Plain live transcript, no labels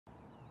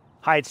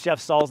Hi, it's Jeff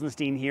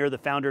Salzenstein here, the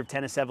founder of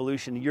Tennis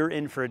Evolution. You're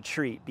in for a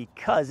treat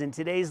because in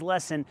today's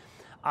lesson,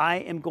 I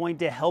am going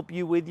to help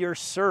you with your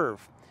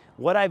serve.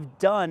 What I've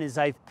done is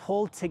I've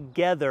pulled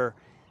together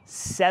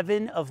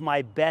 7 of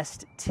my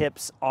best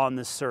tips on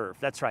the serve.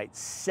 That's right,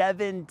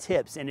 7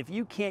 tips. And if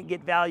you can't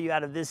get value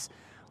out of this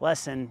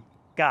lesson,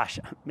 gosh,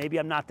 maybe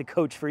I'm not the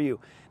coach for you.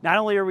 Not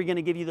only are we going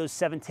to give you those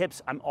 7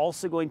 tips, I'm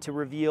also going to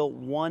reveal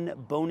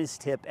 1 bonus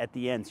tip at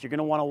the end. So you're going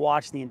to want to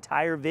watch the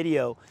entire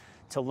video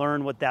to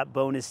learn what that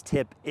bonus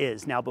tip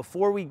is. Now,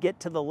 before we get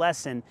to the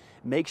lesson,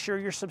 make sure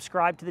you're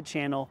subscribed to the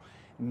channel,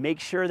 make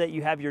sure that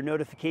you have your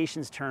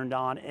notifications turned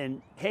on,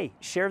 and hey,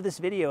 share this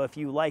video if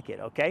you like it,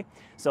 okay?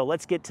 So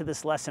let's get to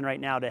this lesson right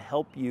now to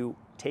help you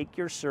take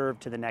your serve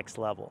to the next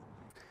level.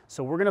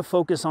 So we're gonna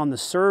focus on the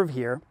serve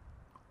here,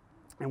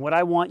 and what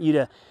I want you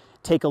to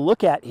take a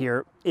look at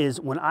here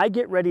is when I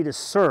get ready to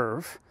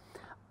serve,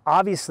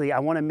 obviously I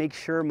wanna make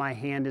sure my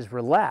hand is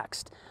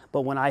relaxed.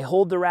 But when I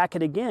hold the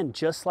racket again,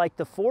 just like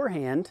the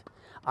forehand,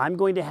 I'm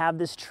going to have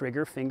this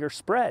trigger finger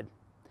spread.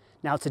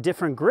 Now it's a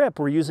different grip.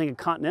 We're using a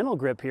continental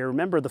grip here.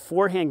 Remember, the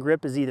forehand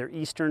grip is either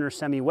Eastern or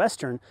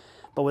semi-Western,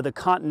 but with a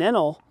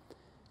continental,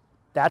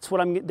 that's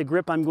the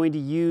grip I'm going to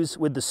use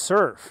with the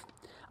serve.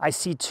 I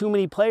see too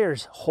many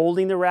players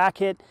holding the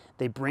racket.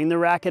 They bring the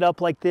racket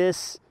up like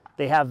this.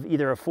 They have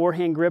either a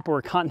forehand grip or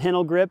a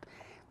continental grip,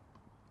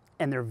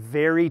 and they're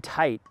very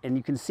tight. And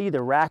you can see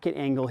the racket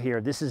angle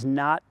here. This is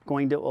not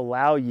going to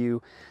allow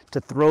you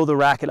to throw the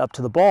racket up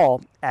to the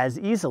ball as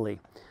easily.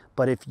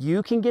 But if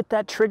you can get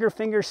that trigger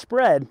finger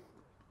spread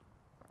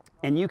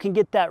and you can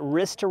get that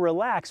wrist to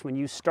relax when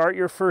you start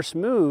your first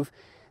move,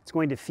 it's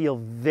going to feel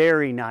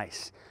very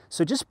nice.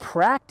 So just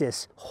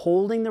practice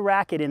holding the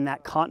racket in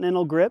that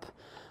continental grip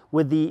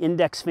with the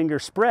index finger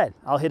spread.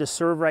 I'll hit a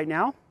serve right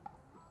now.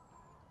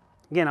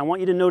 Again, I want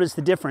you to notice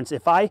the difference.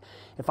 If I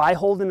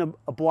hold in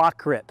a block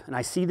grip, and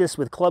I see this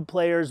with club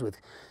players, with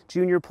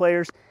junior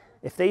players,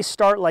 if they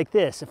start like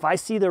this, if I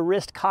see the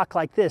wrist cock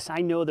like this, I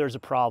know there's a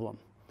problem.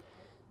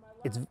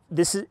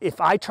 If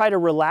I try to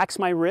relax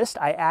my wrist,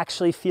 I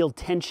actually feel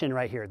tension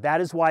right here.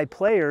 That is why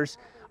players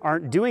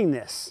aren't doing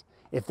this.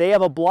 If they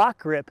have a block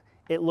grip,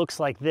 it looks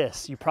like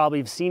this. You probably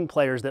have seen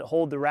players that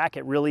hold the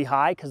racket really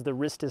high because the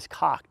wrist is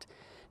cocked.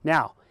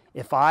 Now,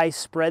 if I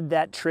spread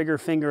that trigger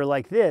finger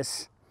like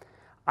this,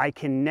 I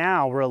can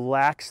now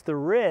relax the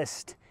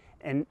wrist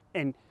and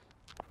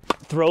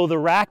throw the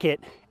racket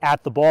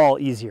at the ball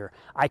easier.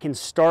 I can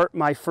start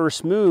my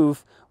first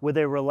move with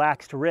a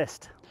relaxed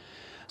wrist.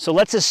 So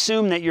let's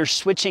assume that you're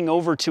switching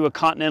over to a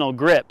continental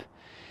grip.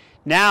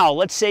 Now,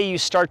 let's say you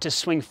start to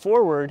swing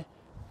forward,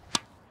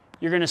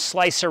 you're gonna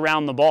slice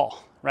around the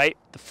ball, right?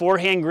 The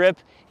forehand grip,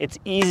 it's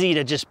easy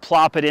to just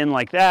plop it in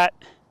like that.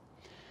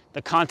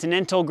 The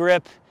continental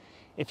grip,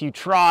 if you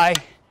try,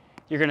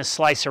 you're gonna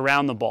slice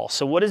around the ball.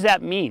 So what does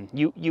that mean?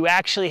 You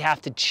actually have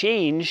to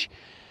change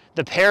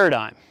the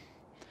paradigm.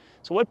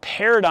 So what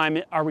paradigm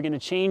are we gonna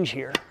change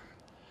here?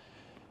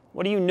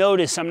 What do you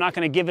notice? I'm not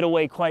gonna give it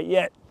away quite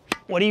yet.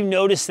 What do you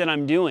notice that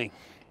I'm doing?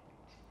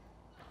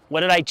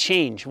 What did I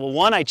change? Well,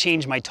 one, I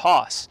changed my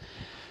toss.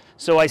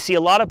 So I see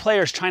a lot of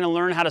players trying to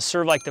learn how to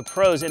serve like the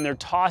pros and their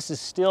toss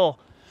is still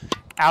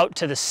out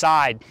to the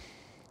side.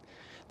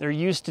 They're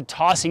used to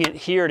tossing it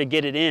here to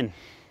get it in.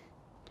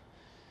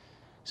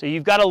 So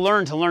you've got to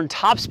learn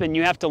topspin,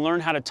 you have to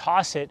learn how to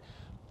toss it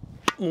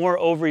more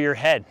over your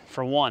head,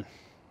 for one.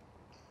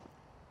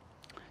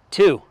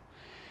 2,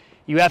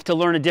 you have to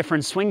learn a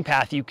different swing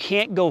path. You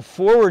can't go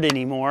forward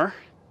anymore.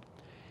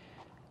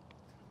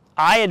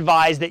 I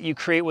advise that you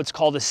create what's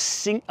called a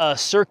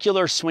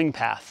circular swing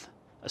path.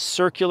 A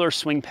circular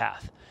swing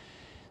path.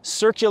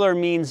 Circular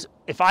means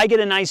if I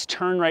get a nice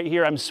turn right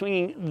here, I'm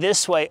swinging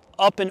this way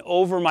up and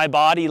over my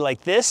body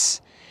like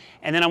this.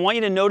 And then I want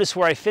you to notice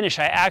where I finish.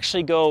 I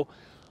actually go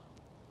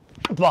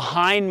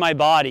behind my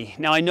body.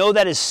 Now I know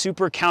that is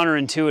super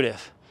counterintuitive.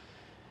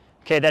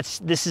 Okay,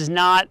 this is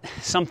not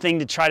something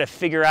to try to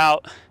figure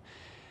out.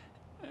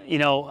 You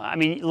know, I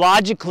mean,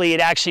 logically it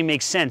actually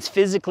makes sense.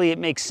 Physically it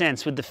makes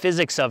sense with the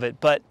physics of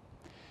it, but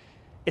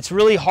it's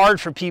really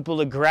hard for people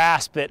to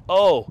grasp it.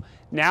 Oh,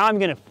 now I'm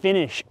gonna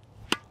finish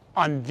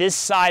on this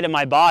side of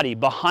my body,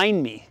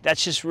 behind me.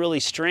 That's just really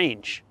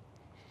strange.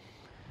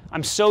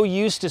 I'm so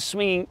used to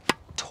swinging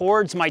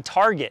towards my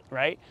target,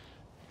 right?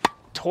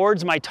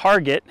 Towards my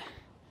target,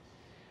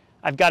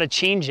 I've got to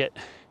change it.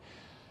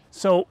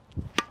 So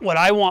what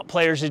I want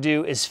players to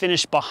do is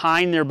finish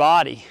behind their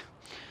body.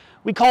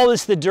 We call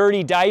this the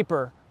dirty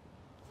diaper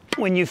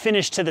when you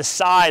finish to the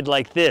side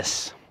like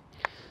this.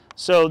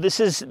 So this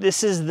is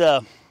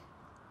the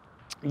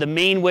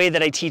main way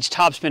that I teach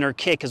topspin or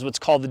kick is what's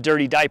called the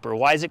dirty diaper.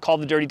 Why is it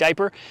called the dirty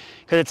diaper?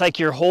 Because it's like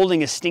you're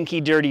holding a stinky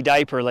dirty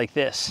diaper like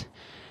this.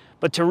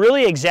 But to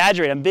really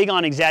exaggerate, I'm big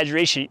on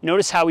exaggeration.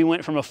 Notice how we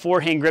went from a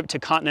forehand grip to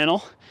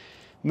continental.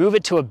 Move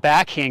it to a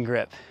backhand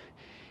grip.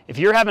 If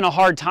you're having a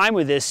hard time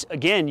with this,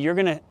 again, you're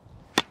gonna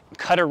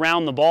cut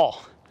around the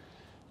ball.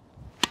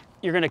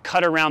 You're gonna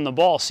cut around the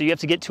ball. So you have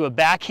to get to a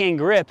backhand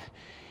grip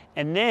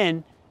and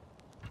then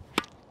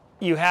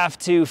you have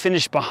to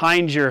finish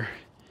behind your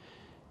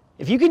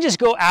If you can just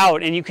go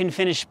out and you can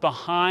finish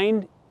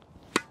behind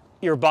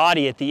your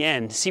body at the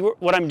end. See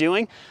what I'm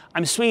doing?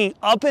 I'm swinging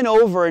up and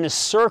over in a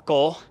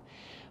circle,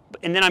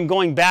 and then I'm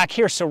going back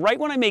here. So right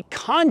when I make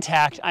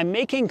contact, I'm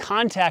making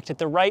contact at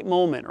the right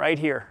moment, right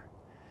here.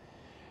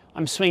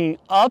 I'm swinging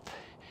up,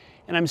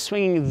 and I'm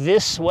swinging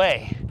this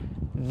way.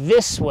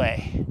 This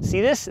way. See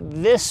this?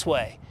 This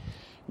way.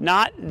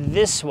 Not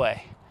this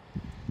way.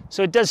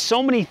 So it does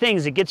so many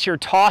things. It gets your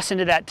toss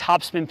into that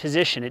topspin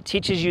position. It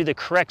teaches you the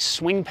correct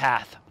swing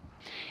path.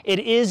 It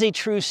is a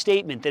true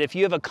statement that if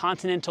you have a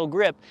continental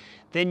grip,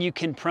 then you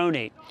can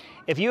pronate.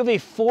 If you have a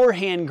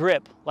forehand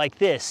grip like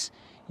this,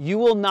 you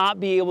will not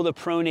be able to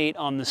pronate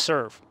on the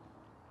serve.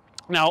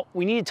 Now,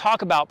 we need to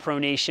talk about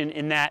pronation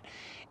in that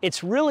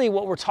it's really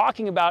what we're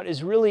talking about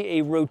is really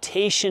a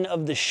rotation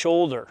of the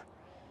shoulder.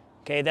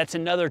 Okay, that's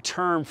another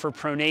term for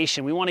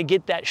pronation. We want to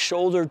get that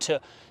shoulder to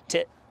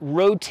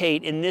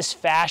rotate in this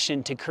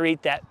fashion to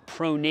create that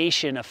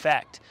pronation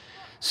effect.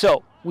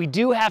 So we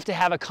do have to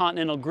have a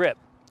continental grip.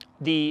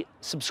 The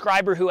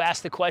subscriber who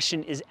asked the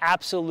question is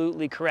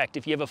absolutely correct.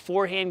 If you have a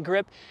forehand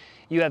grip,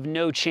 you have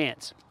no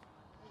chance.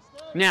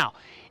 Now,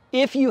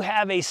 if you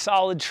have a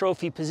solid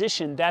trophy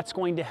position, that's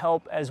going to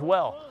help as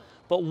well.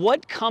 But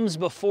what comes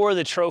before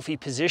the trophy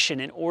position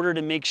in order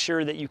to make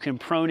sure that you can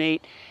pronate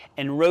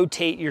and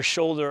rotate your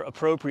shoulder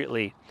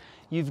appropriately?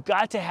 You've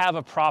got to have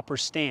a proper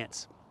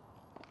stance.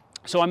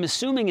 So I'm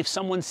assuming if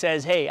someone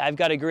says, hey, I've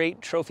got a great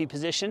trophy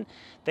position,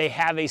 they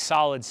have a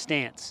solid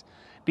stance.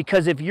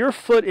 Because if your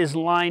foot is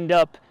lined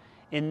up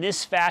in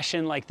this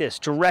fashion like this,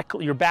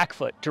 directly, your back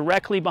foot,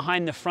 directly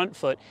behind the front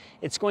foot,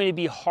 it's going to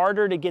be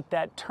harder to get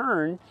that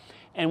turn.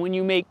 And when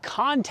you make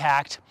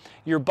contact,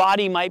 your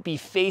body might be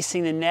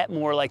facing the net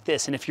more like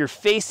this. And if you're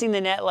facing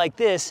the net like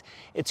this,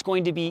 it's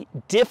going to be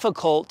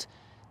difficult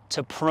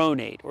to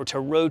pronate or to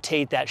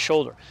rotate that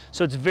shoulder.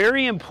 So it's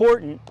very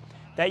important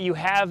that you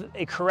have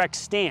a correct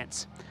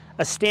stance,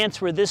 a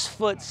stance where this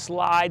foot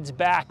slides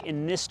back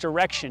in this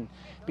direction,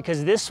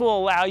 because this will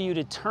allow you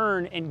to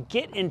turn and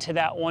get into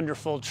that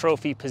wonderful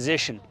trophy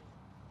position.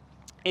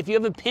 If you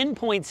have a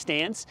pinpoint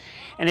stance,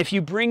 and if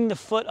you bring the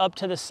foot up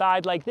to the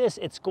side like this,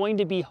 it's going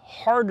to be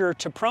harder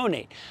to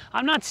pronate.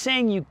 I'm not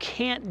saying you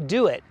can't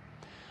do it,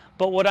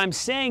 but what I'm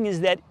saying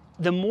is that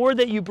the more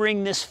that you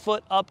bring this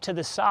foot up to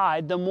the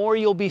side, the more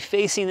you'll be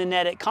facing the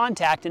net at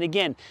contact, and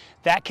again,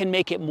 that can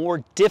make it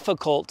more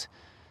difficult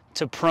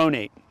to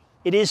pronate.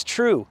 It is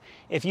true,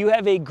 if you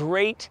have a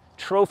great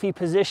trophy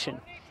position,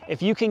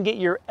 if you can get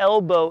your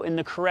elbow in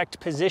the correct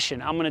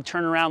position, I'm going to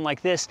turn around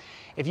like this.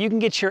 If you can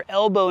get your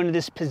elbow into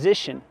this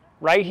position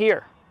right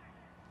here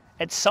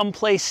at some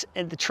place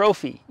at the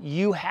trophy,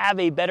 you have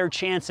a better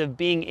chance of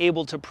being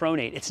able to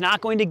pronate. It's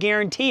not going to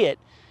guarantee it,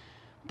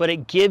 but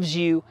it gives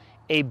you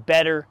a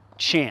better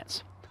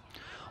chance.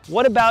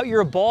 What about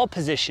your ball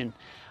position?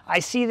 I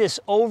see this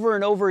over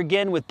and over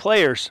again with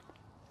players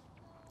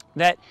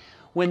that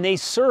when they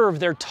serve,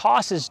 their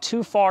toss is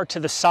too far to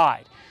the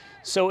side.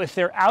 So if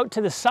they're out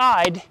to the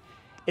side,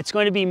 it's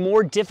going to be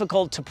more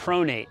difficult to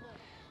pronate.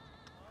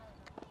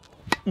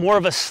 More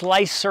of a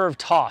slice serve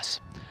toss.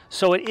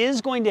 So it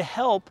is going to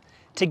help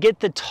to get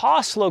the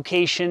toss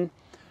location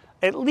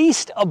at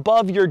least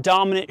above your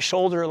dominant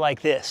shoulder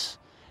like this.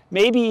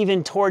 Maybe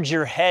even towards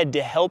your head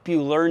to help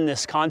you learn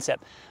this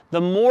concept.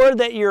 The more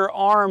that your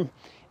arm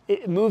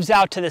moves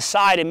out to the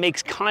side and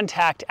makes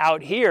contact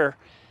out here,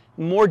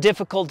 more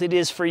difficult it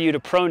is for you to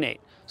pronate.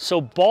 So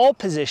ball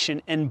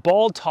position and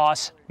ball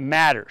toss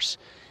matters.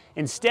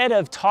 Instead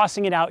of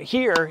tossing it out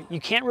here, you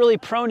can't really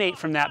pronate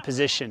from that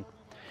position.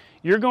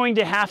 You're going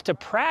to have to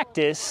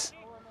practice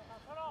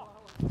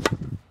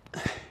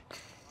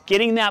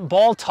getting that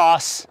ball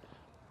toss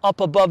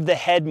up above the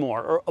head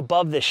more, or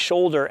above the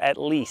shoulder at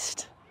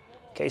least.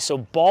 Okay, so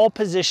ball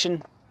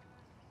position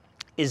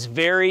is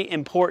very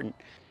important.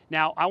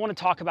 Now, I want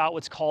to talk about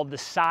what's called the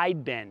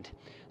side bend.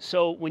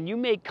 So when you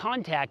make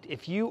contact,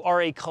 if you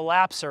are a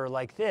collapser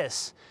like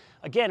this,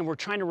 again, we're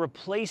trying to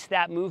replace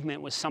that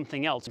movement with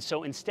something else.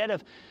 So instead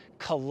of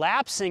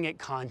collapsing at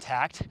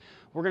contact,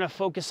 we're going to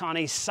focus on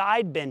a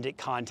side bend at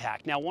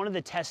contact. Now, one of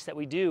the tests that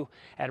we do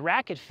at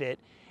Racquet Fit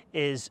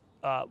is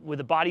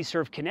with a body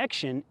serve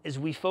connection is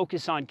we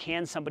focus on,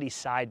 can somebody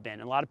side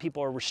bend? And a lot of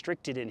people are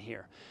restricted in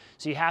here.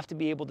 So you have to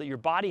be able to, your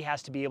body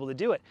has to be able to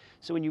do it.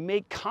 So when you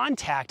make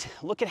contact,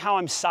 look at how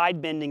I'm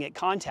side bending at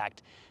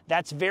contact.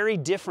 That's very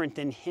different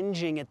than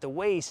hinging at the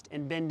waist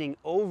and bending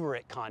over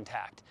at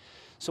contact.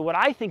 So what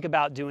I think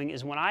about doing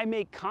is when I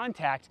make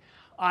contact,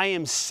 I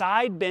am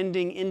side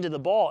bending into the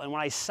ball. And when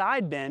I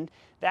side bend,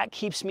 that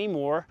keeps me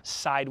more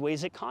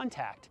sideways at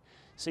contact.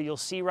 So you'll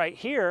see right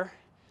here,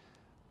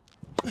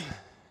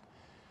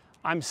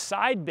 I'm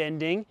side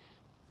bending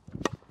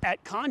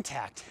at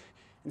contact.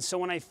 And so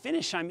when I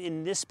finish, I'm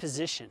in this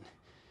position.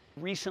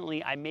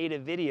 Recently, I made a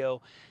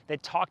video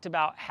that talked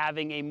about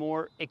having a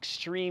more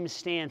extreme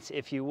stance,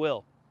 if you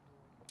will.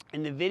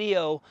 In the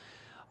video,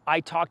 I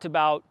talked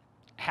about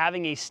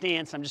having a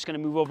stance, I'm just going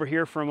to move over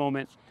here for a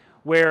moment,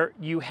 where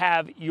you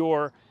have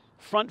your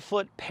front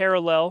foot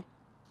parallel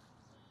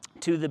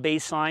to the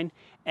baseline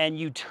and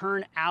you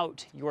turn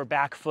out your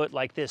back foot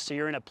like this. So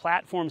you're in a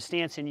platform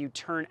stance and you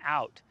turn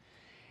out.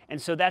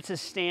 And so that's a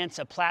stance,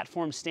 a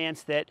platform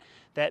stance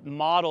that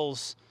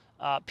models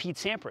Pete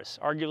Sampras,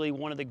 arguably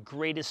one of the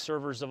greatest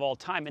servers of all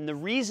time. And the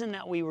reason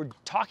that we were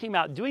talking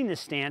about doing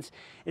this stance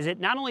is that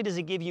not only does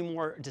it give you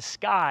more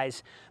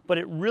disguise, but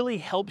it really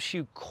helps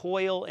you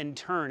coil and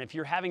turn. If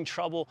you're having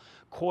trouble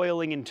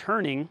coiling and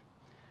turning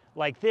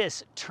like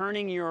this,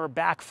 turning your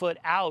back foot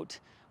out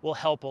will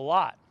help a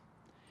lot.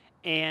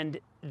 And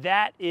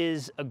that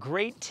is a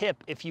great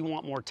tip if you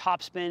want more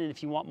topspin and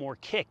if you want more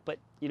kick. But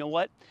you know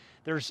what?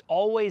 There's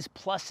always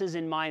pluses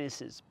and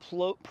minuses,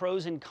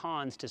 pros and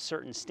cons to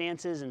certain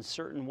stances and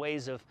certain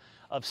ways of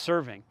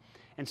serving.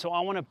 And so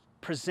I want to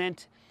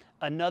present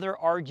another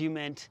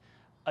argument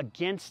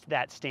against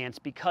that stance,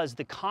 because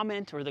the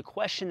comment or the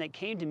question that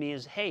came to me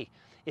is, hey,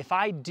 if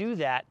I do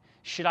that,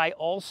 should I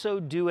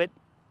also do it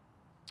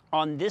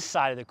on this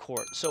side of the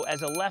court? So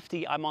as a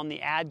lefty, I'm on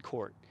the ad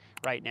court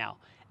right now.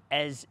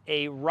 As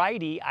a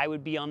righty, I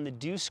would be on the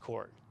deuce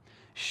court.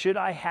 Should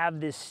I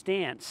have this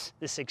stance,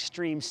 this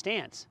extreme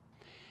stance?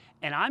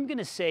 And I'm going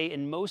to say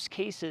in most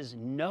cases,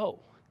 no.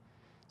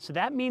 So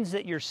that means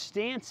that your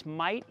stance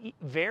might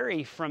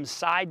vary from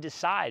side to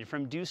side,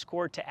 from deuce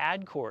court to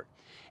ad court.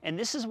 And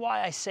this is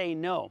why I say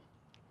no.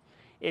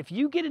 If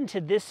you get into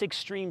this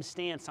extreme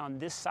stance on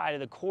this side of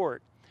the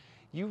court,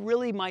 you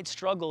really might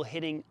struggle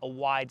hitting a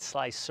wide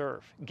slice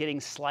serve, getting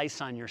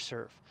slice on your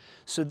serve.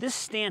 So this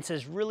stance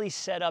is really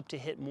set up to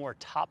hit more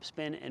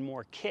topspin and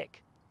more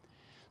kick.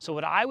 So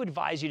what I would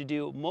advise you to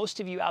do, most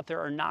of you out there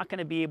are not going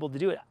to be able to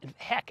do it.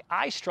 Heck,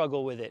 I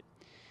struggle with it.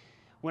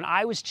 When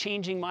I was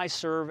changing my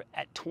serve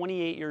at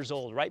 28 years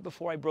old, right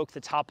before I broke the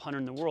top 100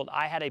 in the world,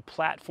 I had a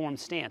platform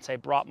stance. I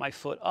brought my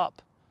foot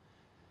up.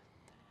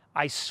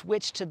 I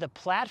switched to the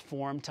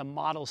platform to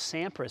model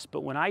Sampras,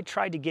 but when I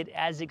tried to get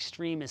as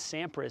extreme as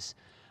Sampras,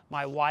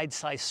 my wide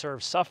slice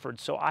serve suffered.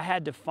 So I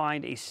had to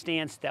find a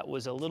stance that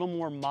was a little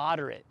more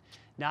moderate,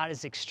 not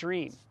as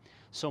extreme.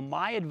 So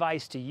my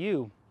advice to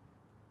you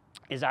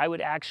is I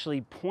would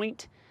actually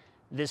point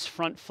this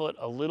front foot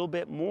a little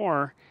bit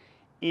more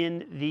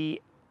in the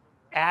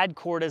ad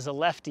court as a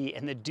lefty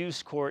and the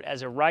deuce court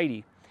as a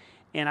righty.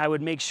 And I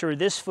would make sure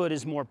this foot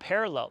is more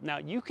parallel. Now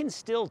you can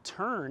still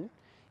turn,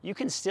 you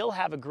can still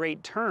have a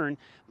great turn,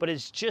 but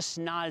it's just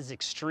not as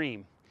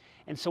extreme.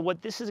 And so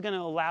what this is going to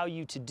allow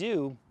you to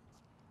do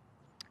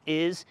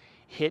is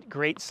hit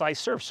great slice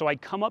serve. So I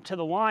come up to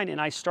the line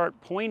and I start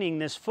pointing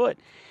this foot,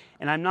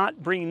 and I'm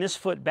not bringing this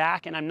foot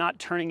back and I'm not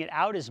turning it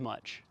out as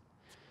much.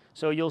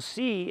 So you'll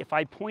see if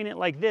I point it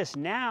like this,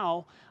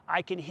 now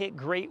I can hit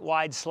great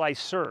wide slice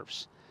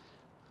serves,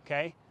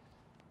 okay?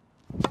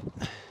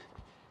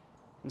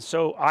 And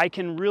so I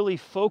can really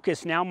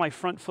focus. Now my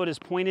front foot is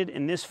pointed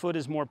and this foot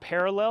is more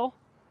parallel.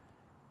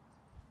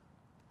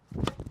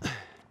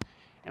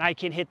 And I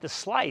can hit the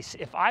slice.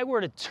 If I were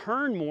to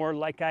turn more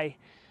like I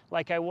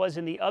was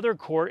in the other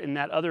court in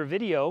that other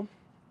video,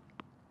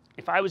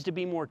 if I was to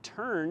be more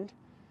turned,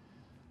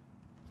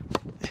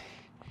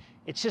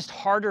 it's just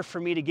harder for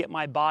me to get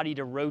my body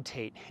to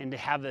rotate and to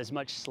have as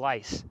much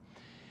slice.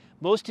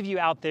 Most of you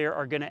out there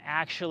are going to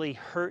actually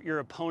hurt your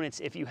opponents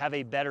if you have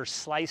a better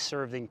slice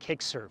serve than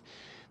kick serve.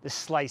 The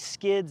slice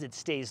skids, it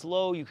stays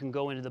low, you can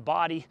go into the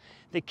body.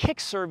 The kick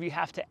serve, you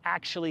have to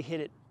actually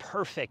hit it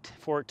perfect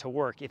for it to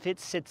work. If it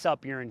sits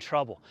up, you're in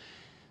trouble.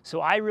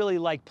 So I really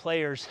like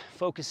players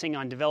focusing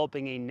on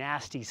developing a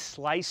nasty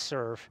slice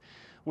serve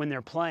when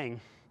they're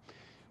playing,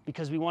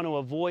 because we want to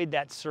avoid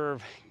that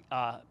serve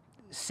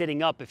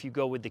sitting up if you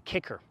go with the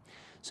kicker.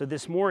 So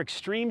this more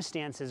extreme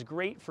stance is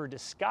great for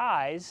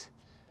disguise,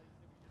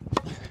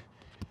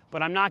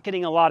 but I'm not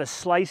getting a lot of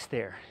slice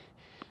there.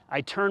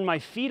 I turn my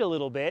feet a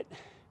little bit,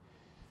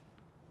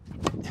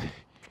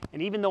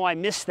 and even though I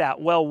missed that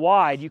well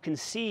wide, you can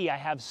see I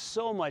have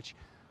so much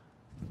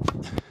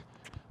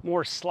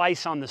more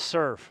slice on the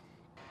serve.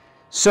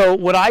 So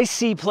what I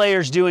see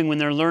players doing when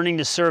they're learning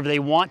to serve, they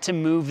want to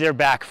move their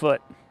back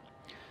foot.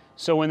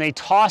 So when they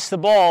toss the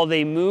ball,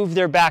 they move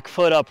their back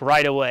foot up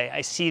right away.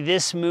 I see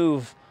this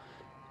move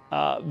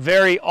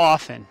very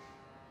often,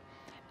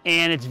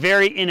 and it's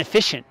very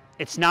inefficient.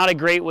 It's not a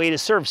great way to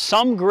serve.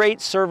 Some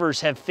great servers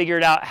have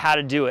figured out how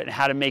to do it and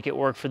how to make it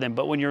work for them.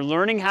 But when you're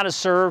learning how to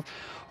serve,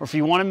 or if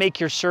you want to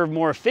make your serve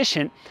more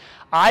efficient,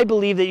 I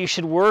believe that you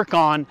should work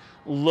on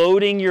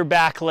loading your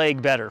back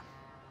leg better.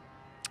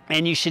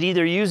 And you should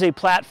either use a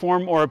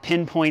platform or a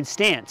pinpoint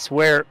stance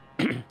where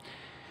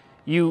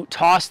you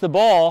toss the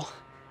ball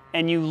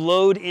and you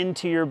load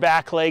into your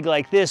back leg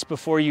like this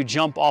before you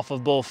jump off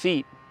of both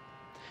feet.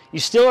 You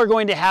still are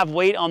going to have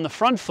weight on the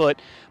front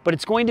foot, but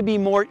it's going to be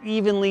more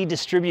evenly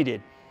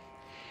distributed.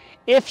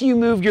 If you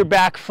move your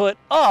back foot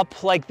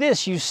up like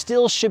this, you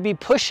still should be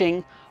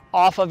pushing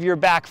off of your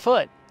back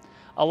foot.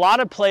 A lot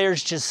of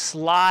players just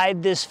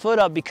slide this foot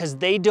up because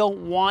they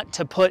don't want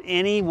to put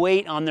any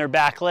weight on their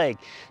back leg.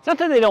 It's not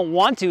that they don't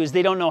want to, it's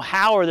they don't know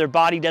how, or their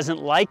body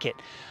doesn't like it.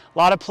 A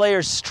lot of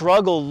players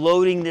struggle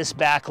loading this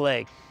back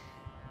leg.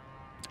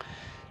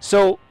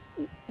 So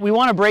we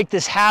want to break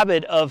this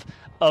habit of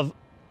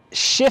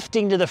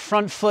shifting to the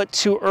front foot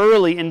too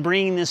early and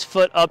bringing this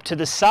foot up to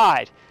the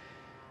side.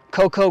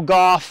 Coco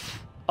Gauff,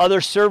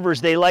 other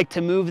servers, they like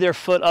to move their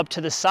foot up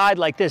to the side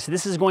like this.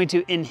 This is going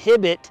to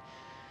inhibit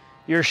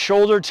your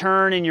shoulder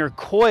turn and your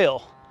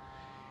coil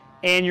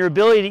and your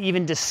ability to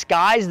even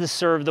disguise the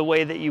serve the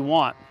way that you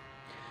want.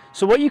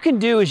 So what you can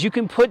do is you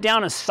can put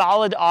down a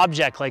solid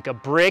object like a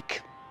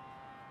brick,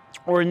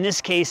 or in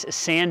this case, a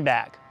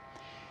sandbag.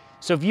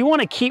 So if you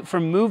want to keep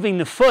from moving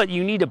the foot,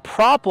 you need a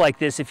prop like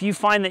this. If you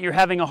find that you're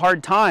having a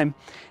hard time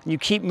and you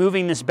keep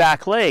moving this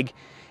back leg,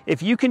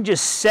 if you can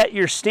just set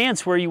your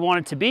stance where you want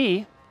it to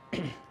be,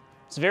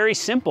 it's very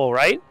simple,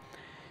 right?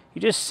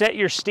 You just set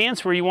your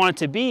stance where you want it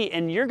to be,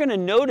 and you're going to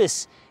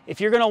notice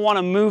if you're going to want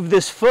to move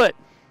this foot,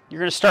 you're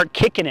going to start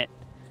kicking it.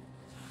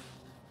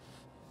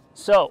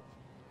 So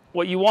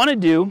what you want to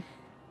do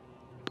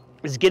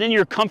is get in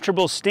your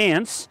comfortable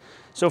stance.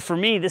 So for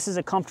me, this is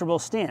a comfortable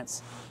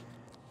stance.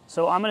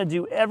 So I'm going to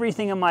do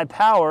everything in my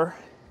power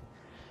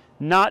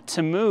not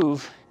to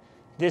move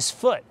this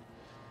foot.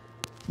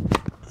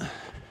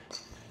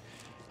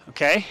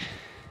 Okay?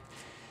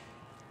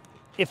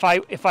 If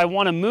I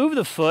want to move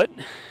the foot,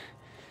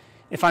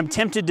 if I'm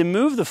tempted to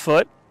move the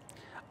foot,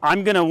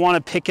 I'm going to want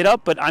to pick it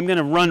up, but I'm going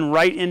to run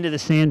right into the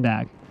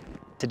sandbag.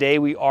 Today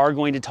we are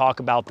going to talk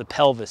about the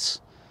pelvis,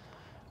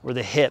 or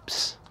the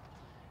hips,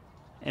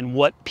 and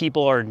what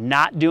people are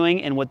not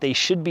doing and what they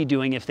should be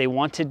doing if they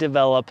want to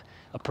develop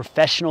a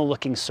professional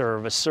looking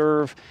serve, a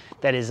serve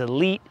that is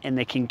elite and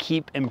that can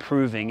keep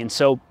improving. And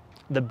so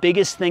the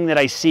biggest thing that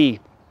I see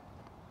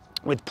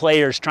with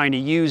players trying to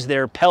use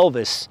their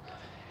pelvis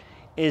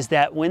is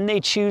that when they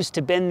choose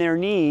to bend their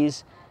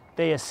knees,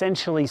 they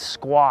essentially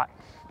squat.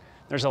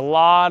 There's a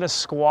lot of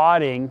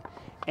squatting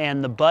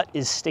and the butt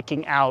is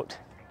sticking out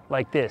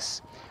like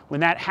this.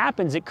 When that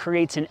happens, it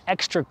creates an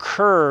extra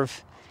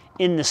curve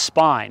in the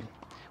spine.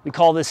 We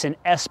call this an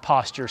S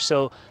posture,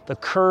 so the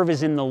curve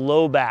is in the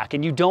low back,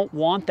 and you don't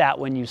want that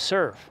when you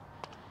serve.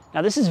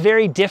 Now this is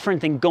very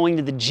different than going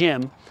to the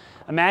gym.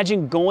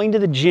 Imagine going to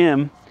the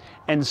gym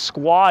and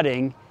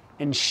squatting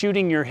and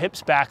shooting your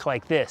hips back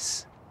like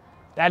this.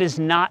 That is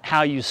not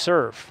how you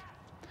serve.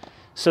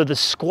 So the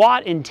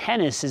squat in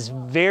tennis is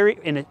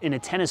in a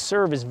tennis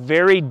serve is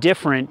very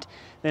different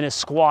than a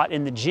squat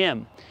in the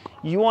gym.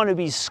 You want to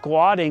be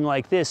squatting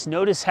like this.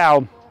 Notice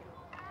how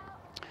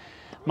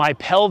my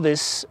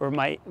pelvis, or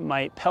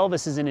my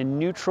pelvis is in a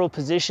neutral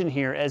position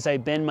here as I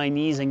bend my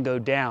knees and go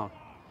down.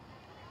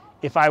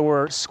 If I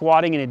were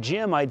squatting in a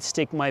gym, I'd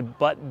stick my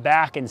butt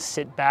back and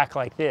sit back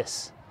like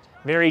this.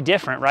 Very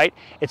different, right?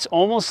 It's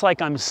almost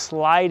like I'm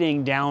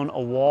sliding down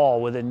a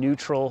wall with a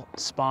neutral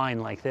spine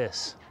like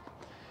this.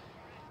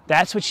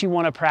 That's what you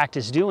want to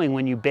practice doing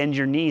when you bend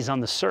your knees on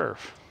the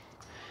serve.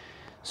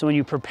 So when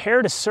you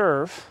prepare to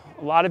serve,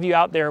 a lot of you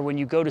out there, when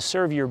you go to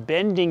serve, you're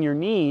bending your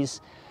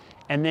knees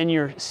and then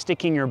you're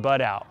sticking your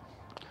butt out.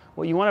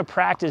 What you want to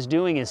practice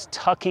doing is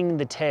tucking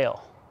the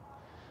tail.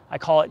 I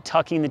call it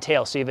tucking the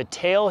tail. So you have a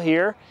tail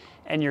here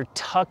and you're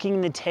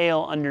tucking the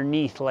tail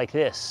underneath like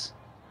this.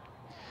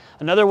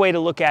 Another way to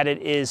look at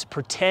it is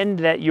pretend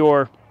that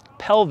your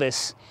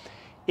pelvis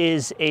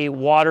is a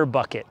water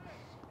bucket.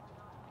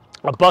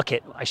 A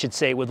bucket, I should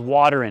say, with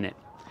water in it.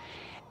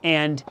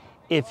 And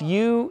if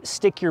you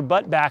stick your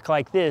butt back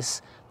like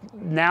this,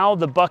 now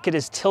the bucket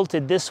is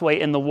tilted this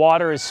way and the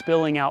water is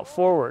spilling out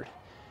forward.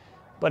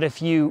 But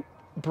if you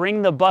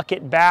bring the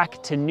bucket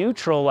back to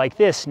neutral like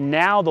this,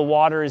 now the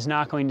water is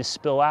not going to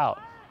spill out.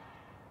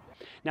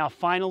 Now,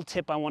 final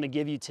tip I want to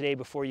give you today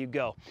before you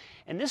go.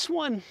 And this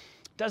one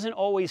doesn't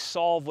always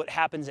solve what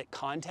happens at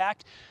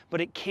contact, but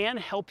it can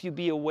help you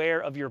be aware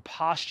of your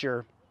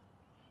posture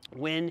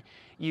when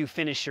you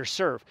finish your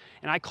serve.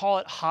 And I call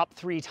it hop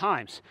 3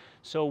 times.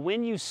 So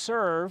when you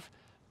serve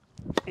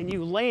and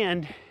you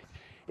land,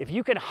 if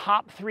you can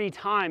hop 3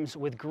 times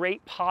with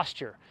great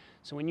posture.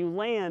 So when you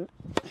land,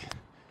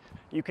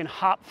 you can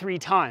hop 3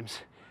 times.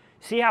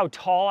 See how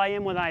tall I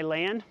am when I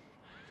land?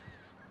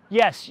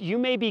 Yes, you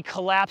may be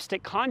collapsed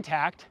at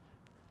contact,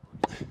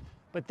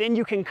 but then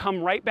you can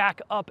come right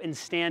back up and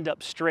stand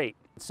up straight.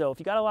 So if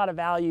you got a lot of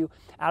value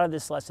out of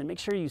this lesson, make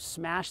sure you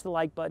smash the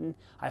like button.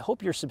 I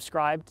hope you're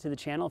subscribed to the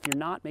channel. If you're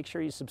not, make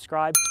sure you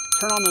subscribe.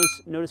 Turn on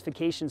those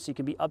notifications so you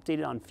can be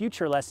updated on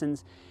future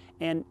lessons.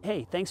 And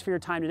hey, thanks for your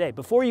time today.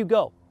 Before you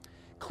go,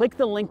 click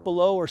the link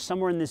below or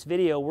somewhere in this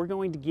video. We're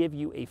going to give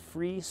you a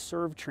free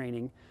serve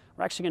training.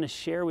 We're actually going to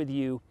share with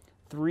you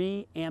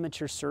 3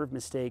 amateur serve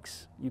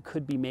mistakes you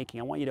could be making.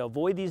 I want you to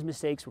avoid these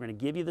mistakes. We're going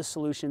to give you the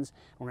solutions.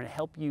 We're going to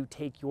help you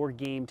take your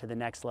game to the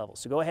next level.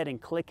 So go ahead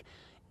and click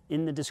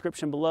in the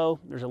description below.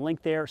 There's a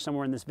link there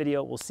somewhere in this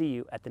video. We'll see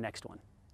you at the next one.